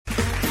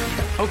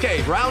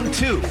Okay, round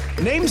 2.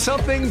 Name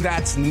something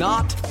that's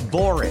not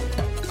boring.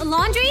 A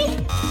laundry?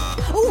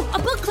 Ooh, a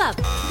book club.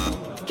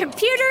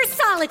 Computer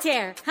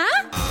solitaire,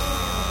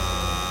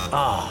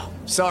 huh?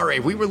 Sorry,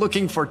 we were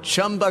looking for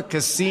Chumba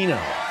Casino.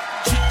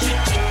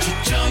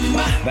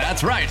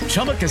 That's right.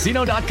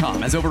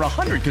 ChumbaCasino.com has over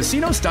 100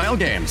 casino-style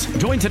games.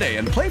 Join today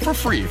and play for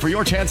free for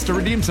your chance to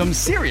redeem some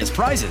serious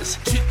prizes.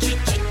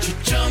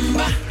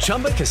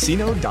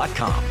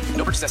 ChumbaCasino.com.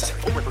 No purchase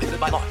necessary. Void where prohibited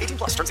by law. 18+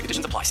 terms and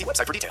conditions apply. See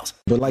website for details.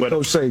 But like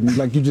Coach say,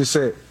 like you just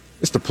said,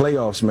 it's the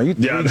playoffs, man.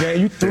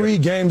 You three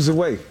games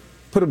away.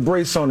 Put a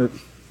brace on it.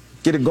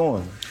 Get it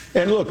going.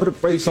 And look, put a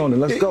brace on it.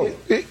 Let's go.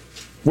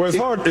 It's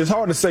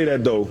hard to say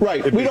that though.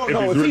 Right. We don't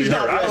know if he's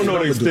not ready. I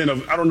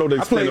don't know the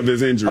extent of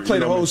his injury. I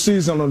played the whole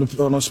season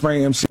on a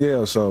sprained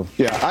MCL, so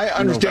yeah, I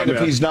understand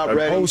if he's not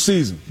ready. Whole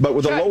season. But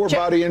with a lower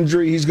body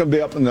injury, he's going to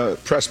be up in the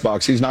press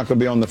box. He's not going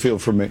to be on the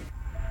field for me.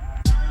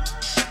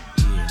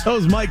 That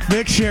was Mike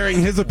Vick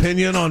sharing his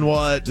opinion on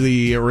what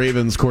the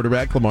Ravens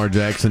quarterback Lamar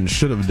Jackson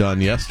should have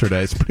done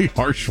yesterday. It's pretty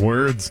harsh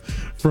words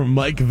from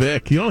Mike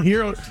Vick. You don't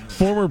hear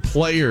former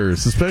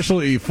players,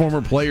 especially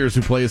former players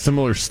who play a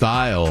similar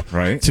style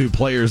to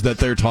players that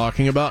they're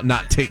talking about,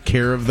 not take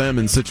care of them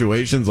in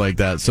situations like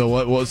that. So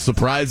what was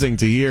surprising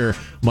to hear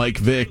Mike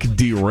Vick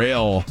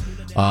derail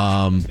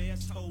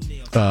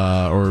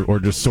or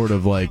just sort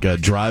of like a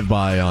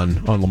drive-by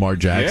on Lamar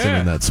Jackson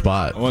in that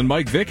spot. Well, and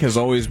Mike Vick has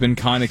always been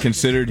kind of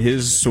considered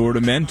his sort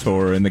of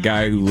mentor and the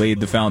guy who laid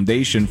the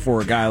foundation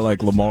for a guy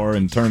like Lamar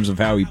in terms of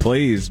how he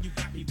plays.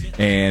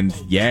 And,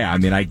 yeah, I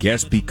mean, I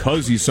guess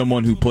because he's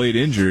someone who played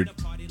injured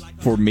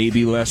for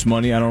maybe less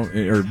money,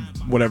 or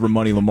whatever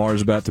money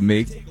Lamar's about to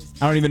make,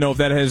 I don't even know if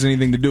that has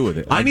anything to do with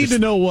it. I need to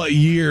know what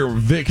year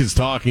Vic is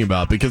talking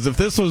about, because if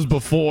this was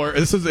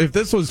if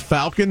this was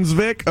Falcons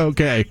Vic,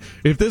 okay.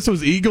 If this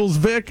was Eagles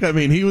Vic, I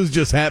mean, he was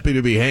just happy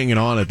to be hanging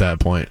on at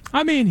that point.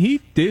 I mean, he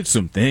did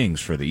some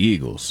things for the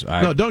Eagles.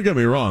 No, don't get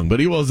me wrong,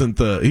 but he wasn't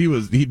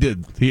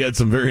he had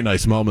some very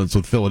nice moments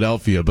with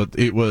Philadelphia, but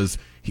it was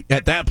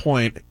at that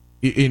point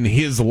in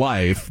his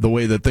life, the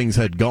way that things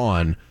had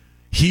gone,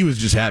 he was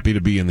just happy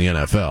to be in the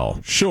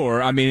NFL.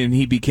 Sure. I mean, and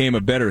he became a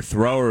better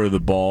thrower of the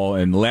ball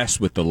and less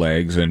with the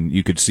legs, and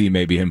you could see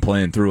maybe him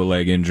playing through a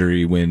leg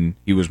injury when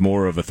he was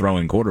more of a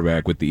throwing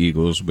quarterback with the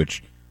Eagles,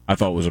 which I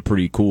thought was a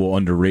pretty cool,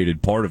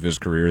 underrated part of his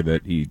career,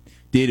 that he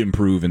did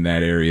improve in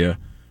that area.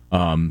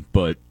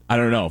 But I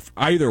don't know.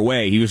 Either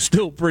way, he was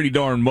still pretty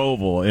darn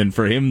mobile, and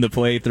for him to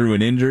play through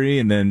an injury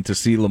and then to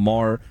see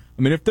Lamar,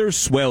 I mean, if there's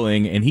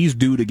swelling and he's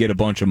due to get a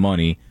bunch of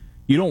money,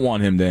 you don't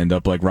want him to end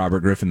up like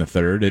Robert Griffin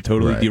III. It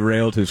totally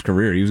derailed his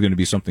career. He was going to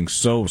be something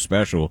so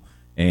special,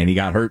 and he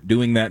got hurt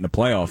doing that in a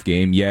playoff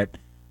game, yet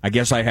I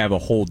guess I have a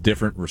whole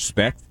different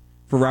respect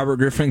for Robert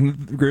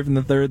Griffin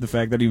III, the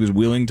fact that he was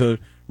willing to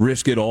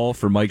risk it all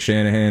for Mike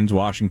Shanahan's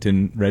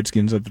Washington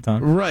Redskins at the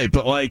time. Right,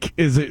 but like,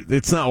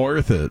 it's not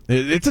worth it.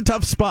 It's a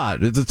tough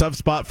spot. It's a tough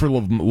spot for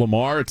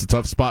Lamar. It's a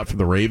tough spot for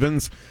the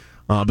Ravens.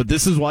 But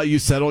this is why you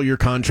settle your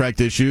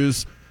contract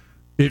issues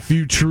if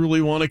you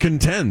truly want to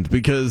contend,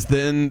 because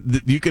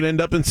then you could end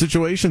up in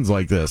situations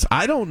like this.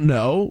 I don't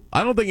know.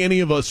 I don't think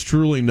any of us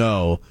truly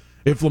know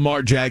if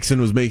Lamar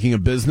Jackson was making a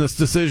business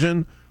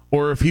decision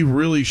or if he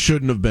really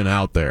shouldn't have been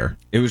out there.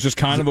 It was just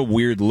kind of a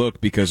weird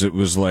look, because it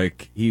was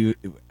like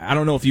I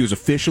don't know if he was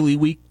officially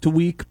week to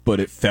week,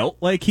 but it felt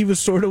like he was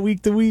sort of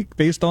week to week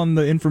based on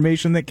the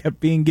information that kept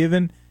being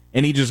given,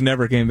 and he just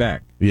never came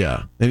back.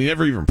 Yeah, and he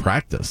never even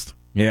practiced.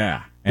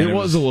 Yeah. And it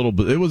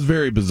was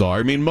very bizarre.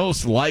 I mean,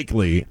 most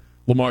likely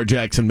Lamar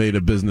Jackson made a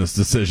business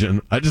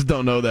decision. I just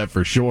don't know that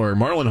for sure.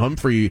 Marlon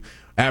Humphrey,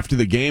 after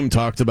the game,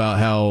 talked about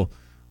how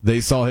they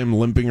saw him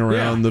limping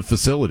around the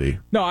facility.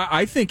 No,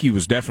 I think he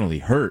was definitely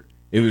hurt.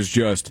 It was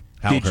just,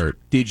 how hurt?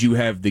 Did you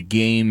have the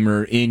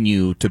gamer in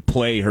you to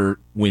play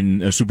hurt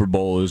when a Super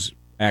Bowl is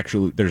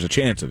actually, there's a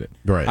chance of it?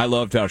 Right. I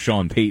loved how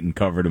Sean Payton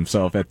covered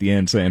himself at the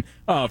end saying,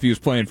 oh, if he was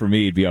playing for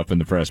me, he'd be up in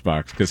the press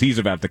box, because he's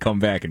about to come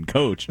back and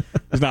coach.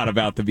 He's not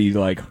about to be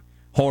like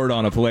hard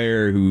on a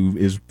player who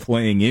is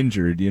playing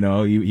injured. You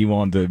know, he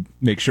wanted to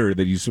make sure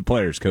that he's a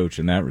player's coach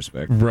in that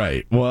respect.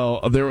 Right. Well,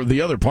 the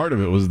other part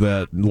of it was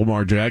that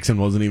Lamar Jackson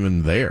wasn't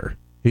even there.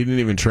 He didn't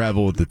even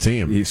travel with the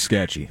team. He's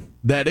sketchy.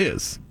 That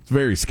is. It's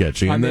very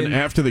sketchy. And then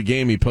after the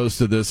game, he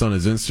posted this on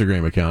his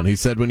Instagram account. He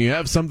said, when you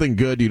have something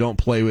good, you don't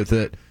play with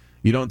it.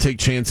 You don't take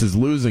chances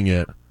losing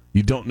it.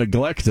 You don't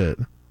neglect it.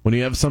 When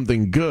you have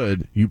something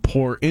good, you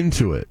pour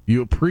into it.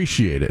 You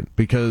appreciate it.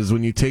 Because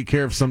when you take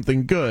care of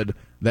something good,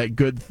 that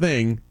good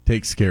thing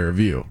takes care of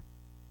you.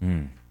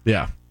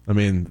 Yeah. I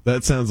mean,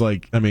 that sounds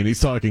like, he's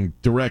talking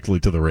directly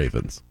to the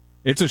Ravens.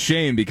 It's a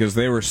shame, because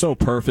they were so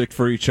perfect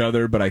for each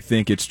other, but I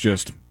think it's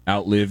just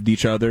outlived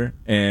each other.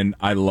 And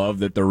I love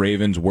that the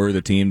Ravens were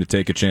the team to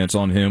take a chance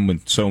on him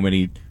when so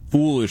many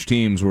foolish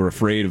teams were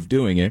afraid of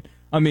doing it.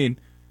 I mean,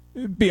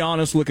 be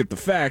honest, look at the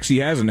facts. He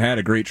hasn't had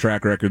a great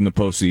track record in the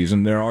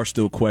postseason. There are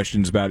still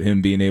questions about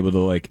him being able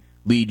to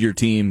lead your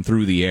team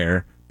through the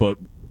air, but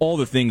all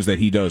the things that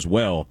he does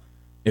well,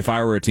 if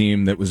I were a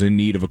team that was in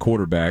need of a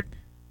quarterback,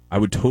 I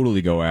would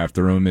totally go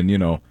after him. And,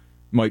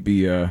 might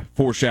be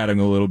foreshadowing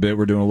a little bit.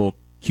 We're doing a little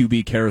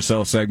QB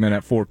carousel segment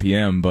at 4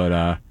 p.m., but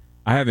I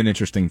have an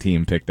interesting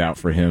team picked out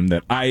for him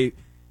that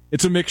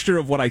it's a mixture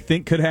of what I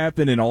think could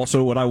happen and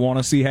also what I want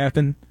to see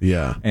happen.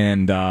 Yeah.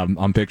 And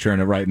I'm picturing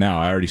it right now.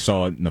 I already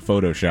saw it in the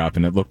Photoshop,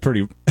 and it looked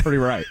pretty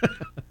right.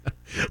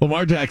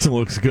 Lamar Jackson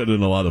looks good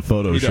in a lot of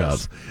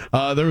Photoshops.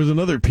 There was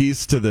another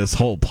piece to this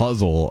whole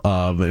puzzle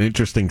of an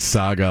interesting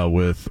saga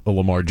with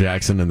Lamar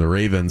Jackson and the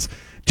Ravens.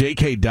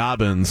 J.K.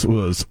 Dobbins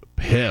was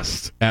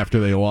pissed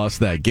after they lost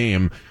that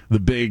game. The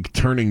big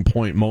turning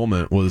point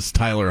moment was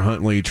Tyler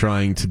Huntley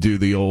trying to do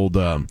the old...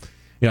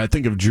 I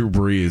think of Drew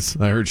Brees.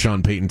 I heard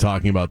Sean Payton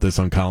talking about this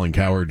on Colin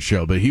Cowherd's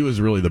show, but he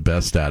was really the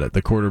best at it.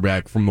 The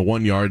quarterback from the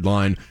 1 yard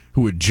line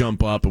who would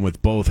jump up and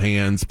with both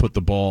hands put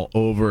the ball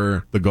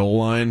over the goal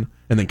line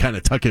and then kind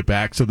of tuck it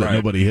back so that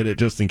nobody hit it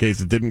just in case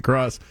it didn't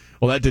cross.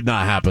 Well, that did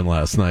not happen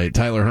last night.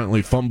 Tyler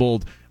Huntley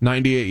fumbled,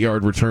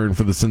 98-yard return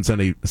for the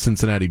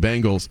Cincinnati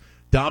Bengals.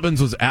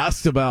 Dobbins was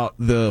asked about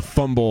the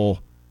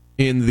fumble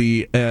in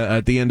the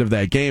at the end of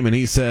that game, and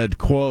he said,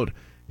 quote,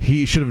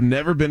 he should have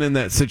never been in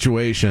that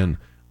situation.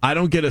 I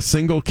don't get a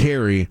single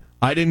carry.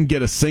 I didn't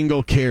get a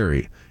single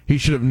carry. He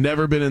should have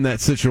never been in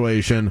that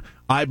situation.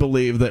 I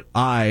believe that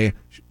I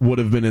would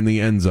have been in the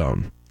end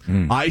zone.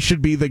 I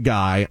should be the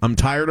guy. I'm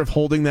tired of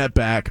holding that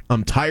back.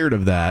 I'm tired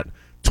of that.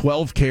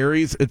 12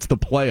 carries, it's the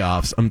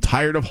playoffs. I'm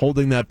tired of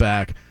holding that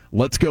back.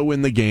 Let's go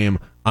win the game.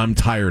 I'm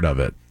tired of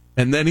it.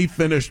 And then he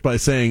finished by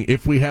saying,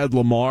 if we had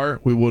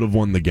Lamar, we would have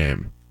won the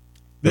game.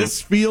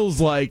 This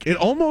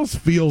almost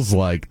feels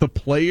like the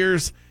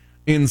players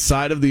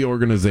inside of the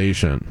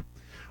organization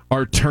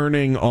are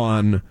turning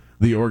on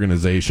the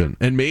organization,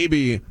 and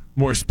maybe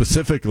more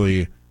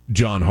specifically,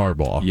 John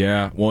Harbaugh.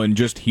 Yeah, well, and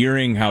just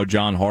hearing how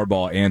John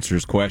Harbaugh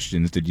answers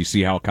questions, did you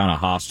see how kind of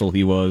hostile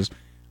he was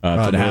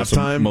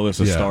to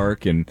Melissa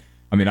Stark? And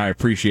I mean, I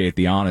appreciate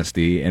the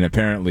honesty, and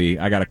apparently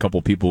I got a couple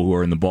people who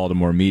are in the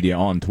Baltimore media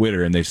on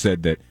Twitter, and they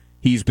said that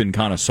he's been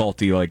kind of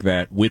salty like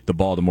that with the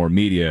Baltimore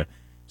media.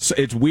 So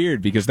it's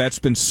weird because that's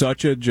been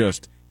such a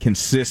just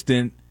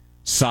consistent,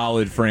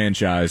 solid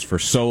franchise for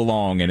so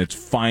long, and it's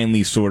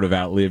finally sort of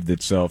outlived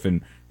itself,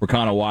 and we're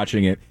kind of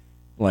watching it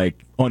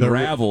like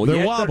unravel.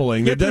 They're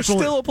wobbling. They're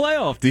still a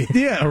playoff team.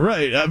 Yeah,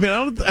 right. I mean,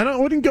 I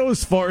wouldn't go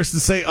as far as to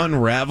say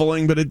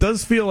unraveling, but it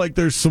does feel like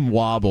there's some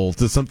wobble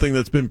to something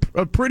that's been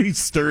a pretty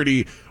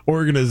sturdy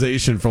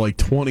organization for like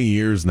 20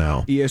 years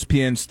now.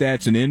 ESPN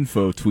Stats and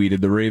Info tweeted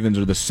the Ravens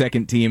are the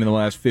second team in the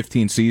last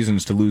 15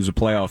 seasons to lose a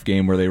playoff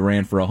game where they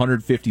ran for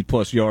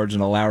 150-plus yards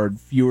and allowed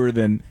fewer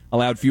than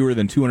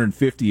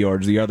 250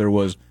 yards. The other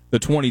was the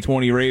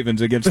 2020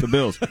 Ravens against the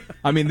Bills.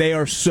 I mean, they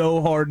are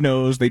so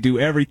hard-nosed. They do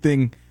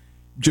everything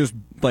just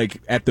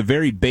like at the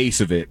very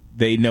base of it.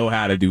 They know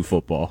how to do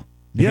football.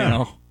 Yeah. You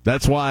know?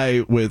 That's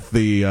why with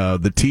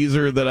the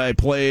teaser that I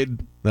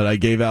played, that I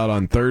gave out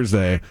on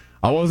Thursday,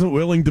 I wasn't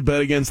willing to bet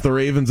against the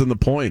Ravens and the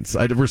points.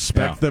 I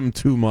respect them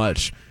too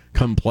much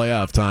come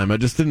playoff time. I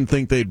just didn't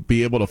think they'd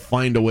be able to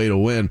find a way to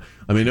win.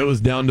 I mean, it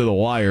was down to the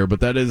wire,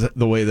 but that is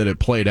the way that it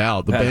played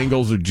out. The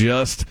Bengals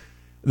are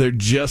they're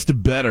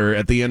just better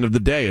at the end of the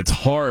day. It's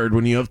hard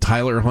when you have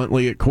Tyler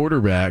Huntley at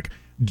quarterback.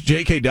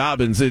 J.K.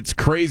 Dobbins, it's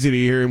crazy to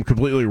hear him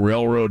completely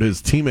railroad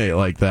his teammate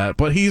like that,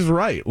 but he's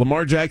right.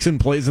 Lamar Jackson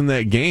plays in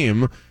that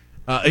game.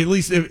 At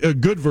least a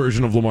good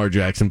version of Lamar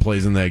Jackson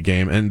plays in that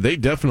game, and they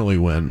definitely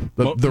win.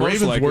 The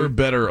Ravens were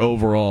better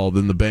overall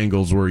than the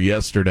Bengals were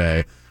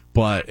yesterday,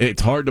 but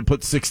it's hard to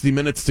put 60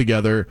 minutes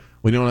together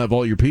when you don't have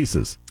all your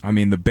pieces. I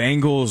mean, the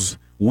Bengals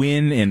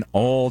win in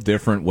all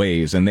different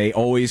ways, and they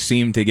always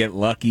seem to get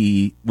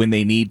lucky when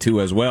they need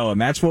to as well, and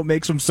that's what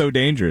makes them so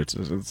dangerous.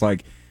 It's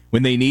like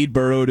when they need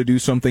Burrow to do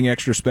something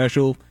extra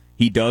special,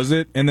 he does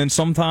it, and then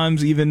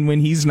sometimes even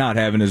when he's not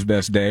having his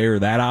best day or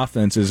that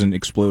offense isn't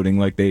exploding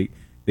like they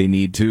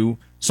need to,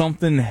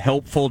 something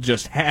helpful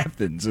just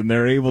happens, and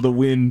they're able to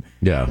win.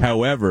 Yeah.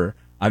 However,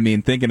 I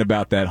mean, thinking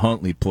about that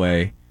Huntley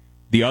play,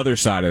 the other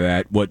side of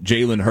that, what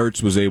Jalen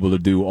Hurts was able to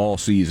do all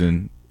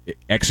season,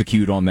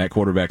 execute on that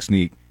quarterback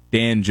sneak.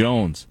 Dan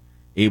Jones,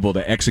 able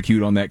to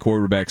execute on that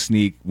quarterback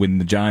sneak when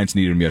the Giants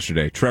needed him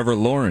yesterday. Trevor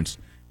Lawrence,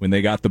 when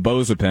they got the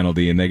Bosa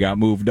penalty and they got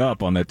moved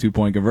up on that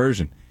 2-point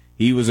conversion,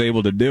 he was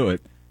able to do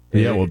it.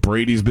 Yeah, what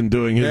Brady's been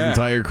doing his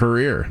entire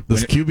career.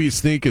 This QB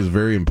sneak is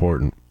very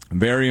important.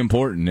 Very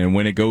important, and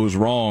when it goes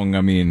wrong,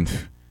 I mean,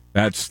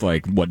 that's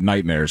like what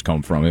nightmares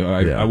come from.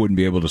 I wouldn't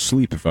be able to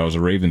sleep if I was a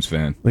Ravens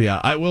fan.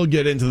 Yeah, I will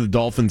get into the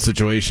Dolphins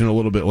situation a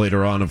little bit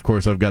later on. Of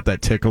course, I've got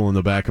that tickle in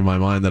the back of my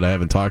mind that I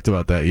haven't talked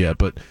about that yet,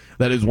 but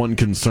that is one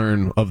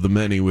concern of the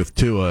many with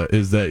Tua,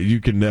 is that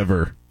you can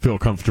never feel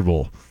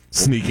comfortable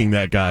sneaking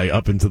that guy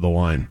up into the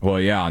line.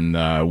 Well, yeah, on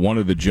one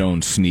of the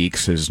Jones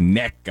sneaks, his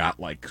neck got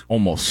like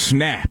almost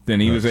snapped,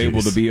 and he was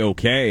able to be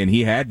okay, and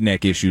he had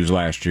neck issues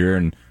last year,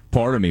 and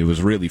part of me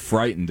was really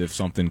frightened if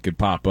something could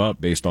pop up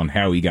based on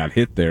how he got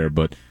hit there.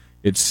 But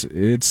you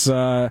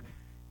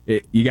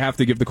have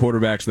to give the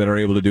quarterbacks that are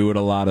able to do it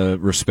a lot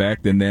of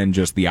respect, and then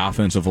just the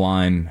offensive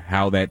line,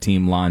 how that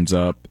team lines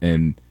up,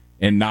 and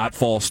not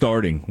fall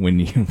starting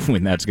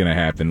when that's going to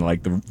happen.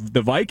 Like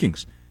the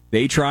Vikings,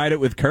 they tried it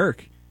with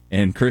Kirk,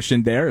 and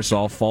Christian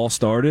Darrisaw false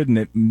started, and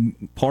it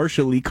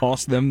partially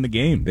cost them the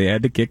game. They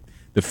had to kick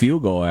the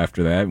field goal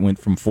after that. It went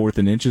from 4th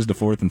and inches to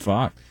 4th and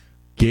 5.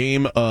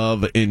 Game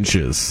of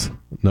inches,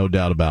 no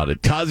doubt about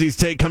it. Kazi's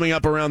Take coming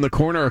up around the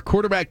corner. A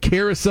quarterback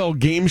carousel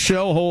game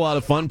show, a whole lot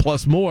of fun,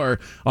 plus more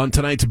on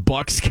tonight's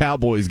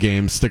Bucs-Cowboys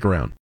game. Stick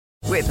around.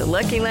 With the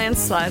Lucky Land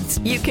Slots,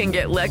 you can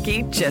get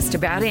lucky just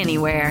about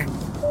anywhere.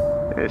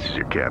 This is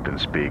your captain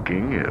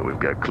speaking. We've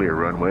got clear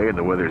runway and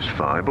the weather's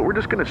fine, but we're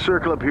just going to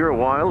circle up here a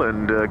while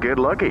and get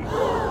lucky.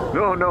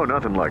 No,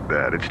 nothing like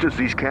that. It's just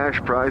these cash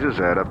prizes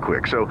add up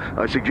quick. So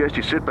I suggest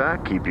you sit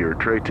back, keep your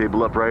tray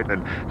table upright,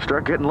 and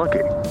start getting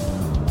lucky.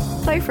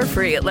 Play for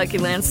free at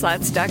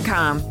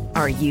LuckyLandSlots.com.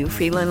 Are you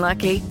feeling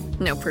lucky?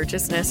 No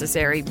purchase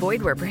necessary.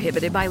 Void where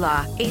prohibited by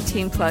law.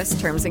 18+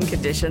 terms and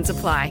conditions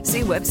apply.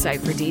 See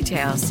website for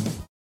details.